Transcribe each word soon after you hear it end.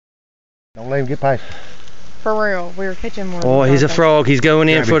Don't let him get past. For real, we were catching one. Oh, he's a frog. He's going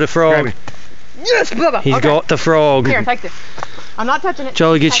in for the frog. Yes, Bubba. He's got the frog. Here, take this. I'm not touching it.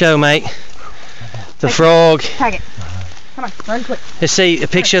 Jolly good show, mate. The frog. Tag it. Come on, run quick. Let's see a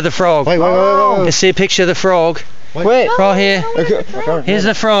picture of the frog. Wait. Let's see a picture of the frog. Wait. Right here. Here's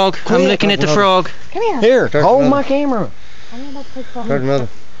the frog. I'm looking at the frog. Come here. Here, Hold my camera. I'm about to take the There's another.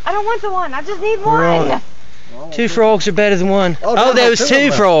 I don't want the one. I just need one. Two frogs are better than one. Oh, Oh, there was two two of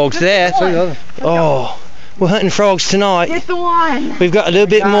them. frogs there. See the other. Oh, we're hunting frogs tonight. Get the one. We've got a little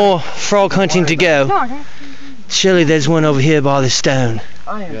bit more frog hunting to go. Come on. Surely there's one over here by the stone.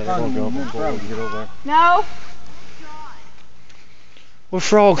 I am Yeah, they're gonna go before we get over there. No. We're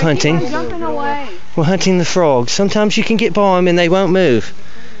frog hunting. Keep on jumping away. We're hunting the frogs. Sometimes you can get by them and they won't move.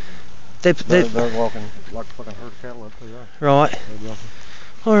 They're walking like a fucking herd of cattle up there. Right. They're walking.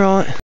 All right.